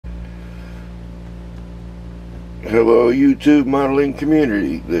Hello YouTube modeling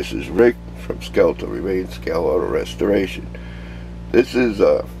community, this is Rick from Skeletal Remains Scale Auto Restoration. This is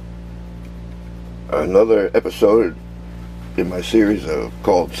another episode in my series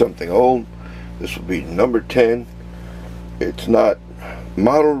called Something Old. This will be number 10. It's not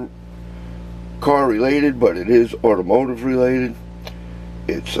model car related, but it is automotive related.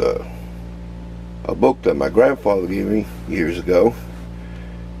 It's a book that my grandfather gave me years ago,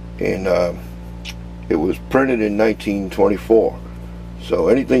 and it was printed in 1924. So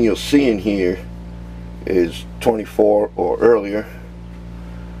anything you'll see in here is 24 or earlier.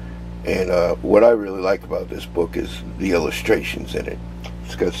 And what I really like about this book is the illustrations in it.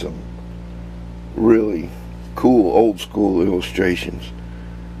 It's got some really cool old school illustrations.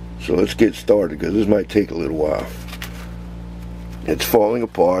 So let's get started, because this might take a little while. It's falling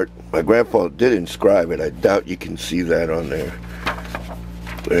apart. My grandfather did inscribe it. I doubt you can see that on there.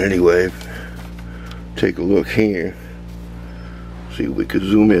 But anyway, take a look here. See if we could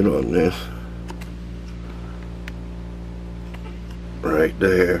zoom in on this. Right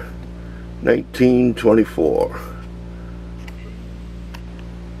there. 1924.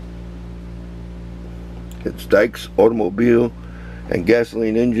 It's Dykes Automobile and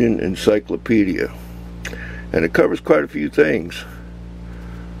Gasoline Engine Encyclopedia. And it covers quite a few things.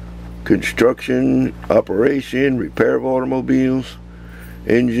 Construction, operation, repair of automobiles,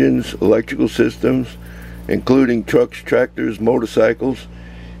 engines, electrical systems, including trucks, tractors, motorcycles,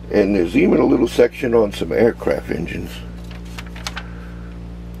 and there's even a little section on some aircraft engines.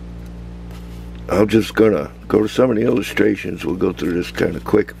 I'm just gonna go to some of the illustrations. We'll go through this kind of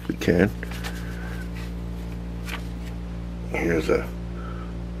quick if we can. Here's a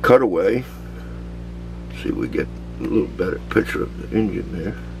cutaway. See if we get a little better picture of the engine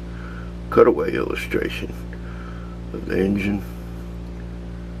there. Cutaway illustration of the engine.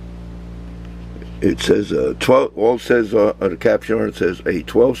 It says 12. All it says on the caption on it says a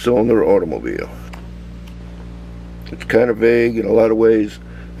 12-cylinder automobile. It's kind of vague in a lot of ways.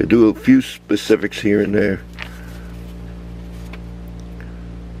 They do a few specifics here and there.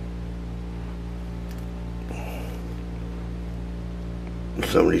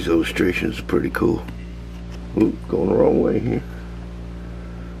 Some of these illustrations are pretty cool. Ooh, going the wrong way here.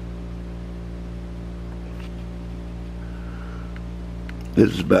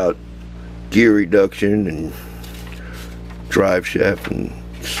 This is about gear reduction and drive shaft and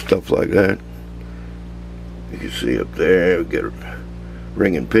stuff like that. You can see up there we get a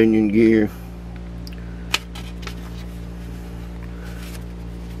ring and pinion gear.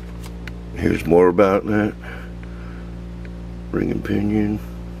 Here's more about that. Ring and pinion,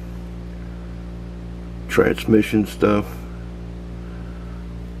 transmission stuff.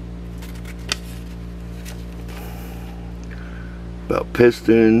 About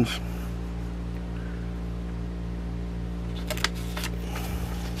pistons.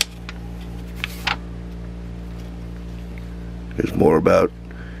 There's more about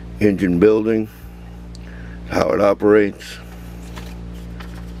engine building, how it operates.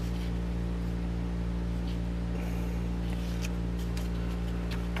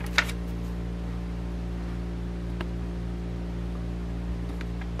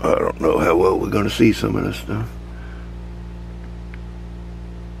 I don't know how well we're going to see some of this stuff.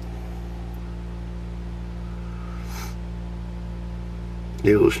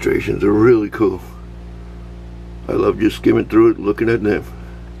 The illustrations are really cool. I love just skimming through it, looking at them.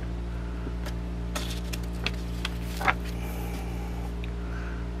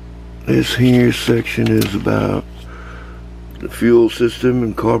 This here section is about the fuel system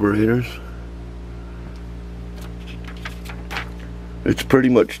and carburetors. It's pretty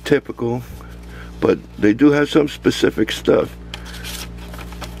much typical, but they do have some specific stuff,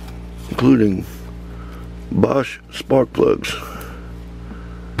 including Bosch spark plugs.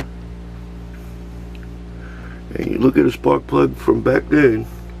 And you look at a spark plug from back then,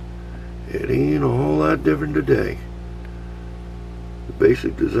 it ain't a whole lot different today. The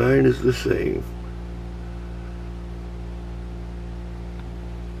basic design is the same.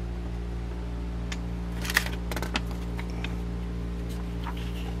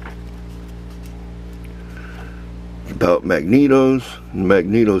 About magnetos and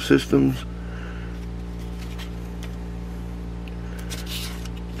magneto systems.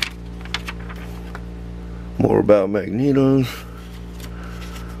 More about magnetos.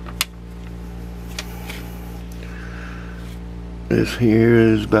 This here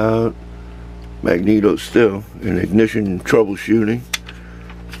is about magnetos still, and ignition troubleshooting,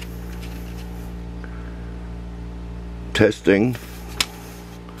 testing.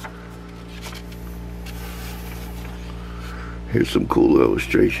 Here's some cool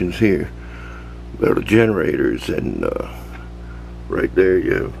illustrations here little generators, and right there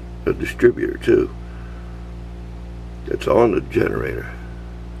you have a distributor too. That's on the generator.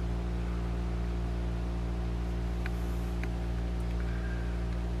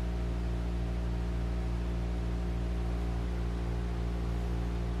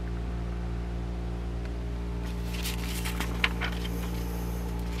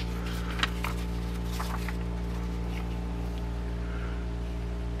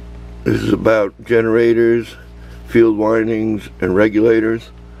 This is about generators, field windings, and regulators.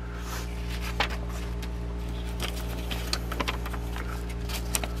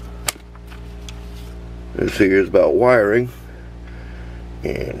 This here is about wiring,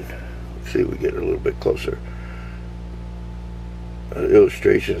 and let's see if we get a little bit closer. An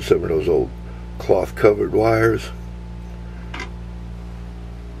illustration of some of those old cloth covered wires.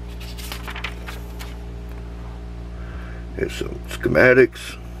 Here's some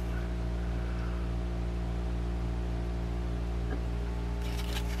schematics.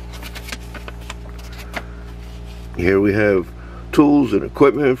 Here we have tools and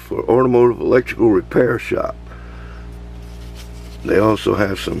equipment for automotive electrical repair shop. They also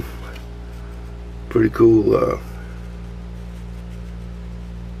have some pretty cool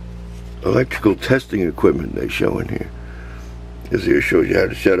electrical testing equipment they show in here. This here shows you how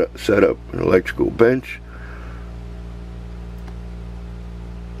to set up an electrical bench.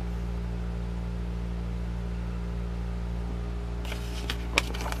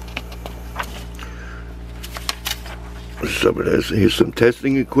 Some of this. Here's some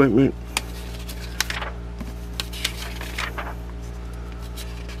testing equipment.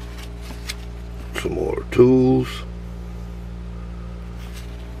 Some more tools.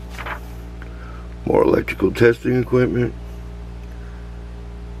 More electrical testing equipment.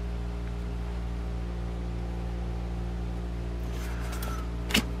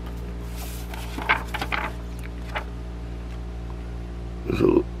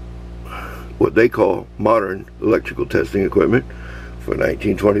 There's what they call modern electrical testing equipment. For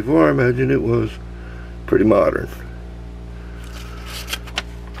 1924, I imagine it was pretty modern.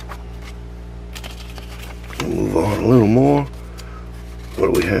 We'll move on a little more.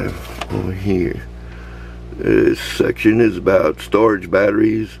 What do we have over here? This section is about storage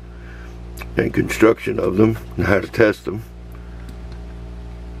batteries and construction of them and how to test them.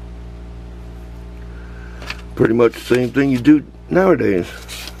 Pretty much the same thing you do nowadays.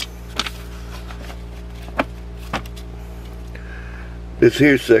 This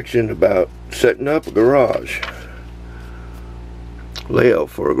here section about setting up a garage, layout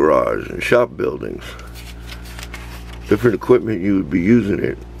for a garage and shop buildings, different equipment you would be using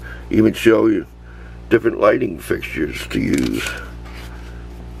it, even show you different lighting fixtures to use.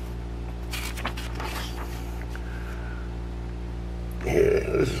 Yeah,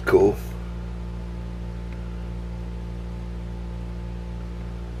 this is cool.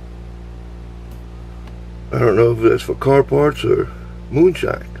 I don't know if that's for car parts or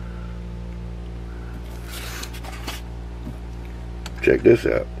moonshine. Check this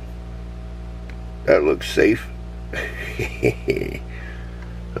out. That looks safe.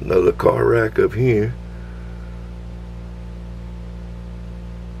 Another car rack up here.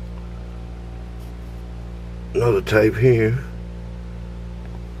 Another type here.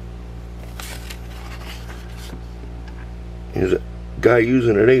 Here's a guy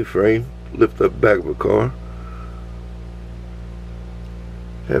using an A-frame, lift up the back of a car.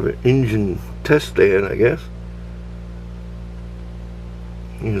 Have an engine test stand, I guess.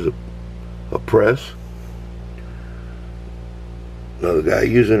 Here's a press. Another guy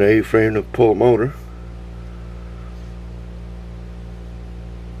using an A-frame to pull a motor.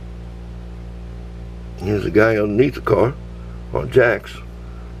 Here's a guy underneath the car on jacks.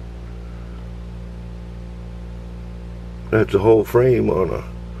 That's a whole frame on a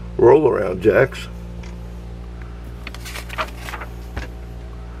roll-around jacks.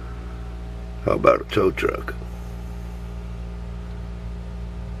 How about a tow truck?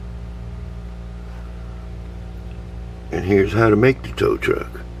 And here's how to make the tow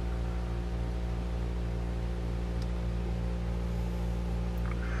truck.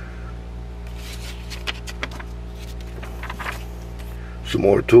 Some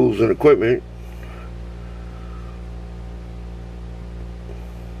more tools and equipment.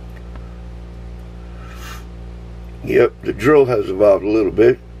 Yep, the drill has evolved a little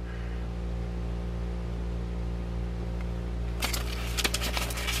bit.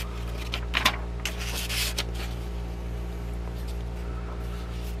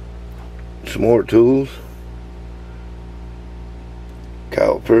 Some more tools,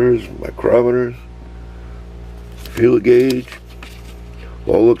 calipers, micrometers, feeler gauge.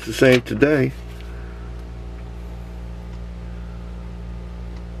 All looks the same today.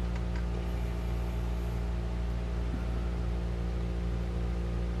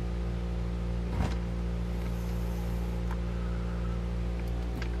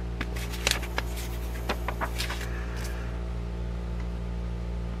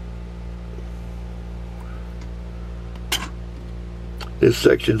 This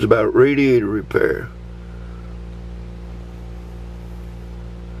section's about radiator repair.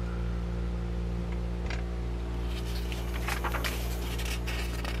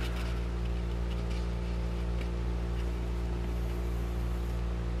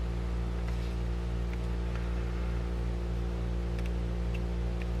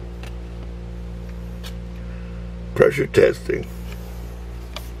 Pressure testing.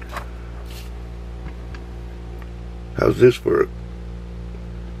 How's this for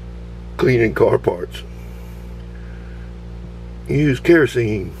cleaning car parts? Use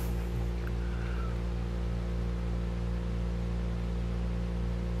kerosene.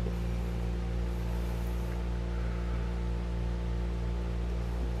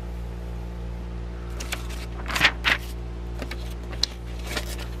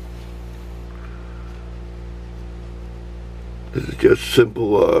 This is just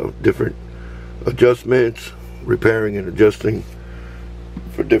simple different adjustments, repairing and adjusting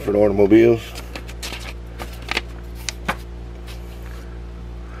for different automobiles.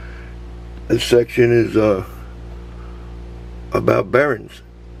 This section is about bearings.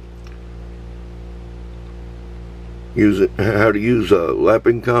 How to use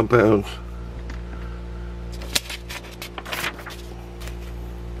lapping compounds.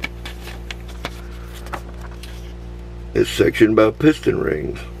 This section about piston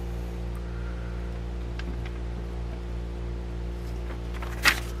rings.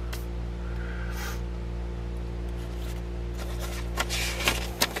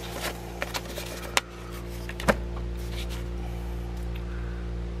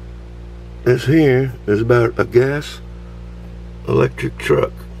 This here is about a gas electric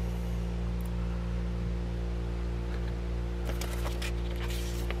truck.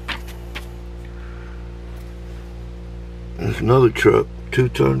 There's another truck,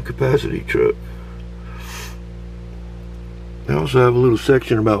 2-ton capacity truck. I also have a little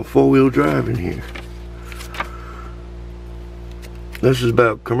section about 4-wheel drive in here. This is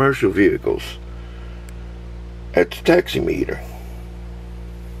about commercial vehicles. That's taximeter.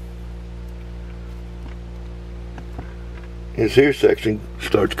 This here section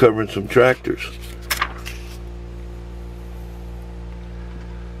starts covering some tractors.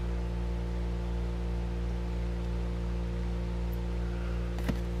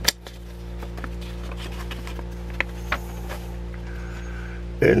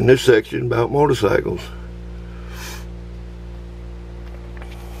 And this section about motorcycles.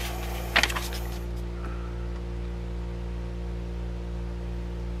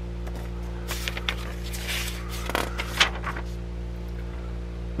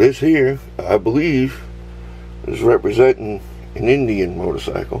 This here, I believe, is representing an Indian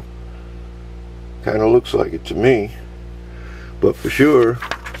motorcycle. Kind of looks like it to me. But for sure,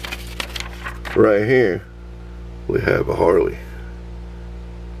 right here, we have a Harley.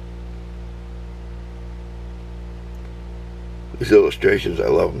 These illustrations, I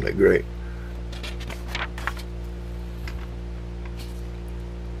love them, they're great.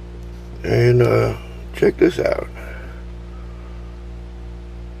 And check this out.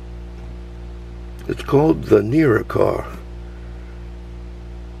 It's called the near a car.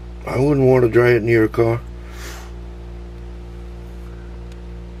 I wouldn't want to drive it near a car.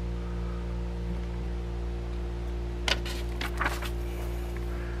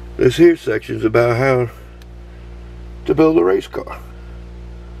 This here section is about how to build a race car.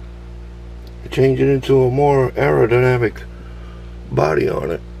 Change it into a more aerodynamic body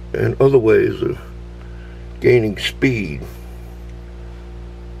on it and other ways of gaining speed.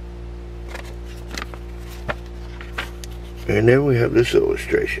 And then we have this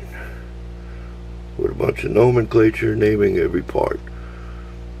illustration with a bunch of nomenclature naming every part.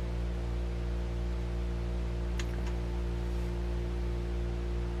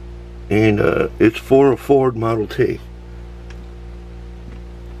 And it's for a Ford Model T.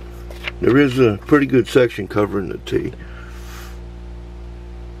 There is a pretty good section covering the T.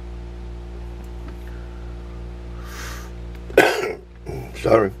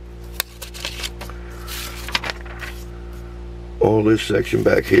 Sorry. All this section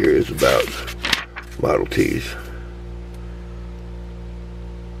back here is about Model Ts.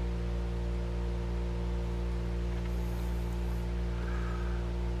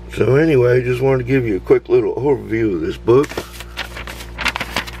 So anyway, just wanted to give you a quick little overview of this book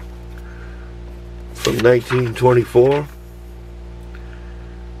from 1924.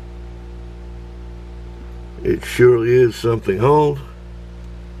 It surely is something old.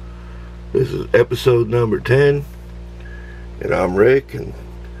 This is episode number 10. And I'm Rick, and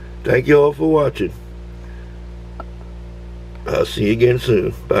thank you all for watching. I'll see you again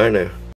soon. Bye now.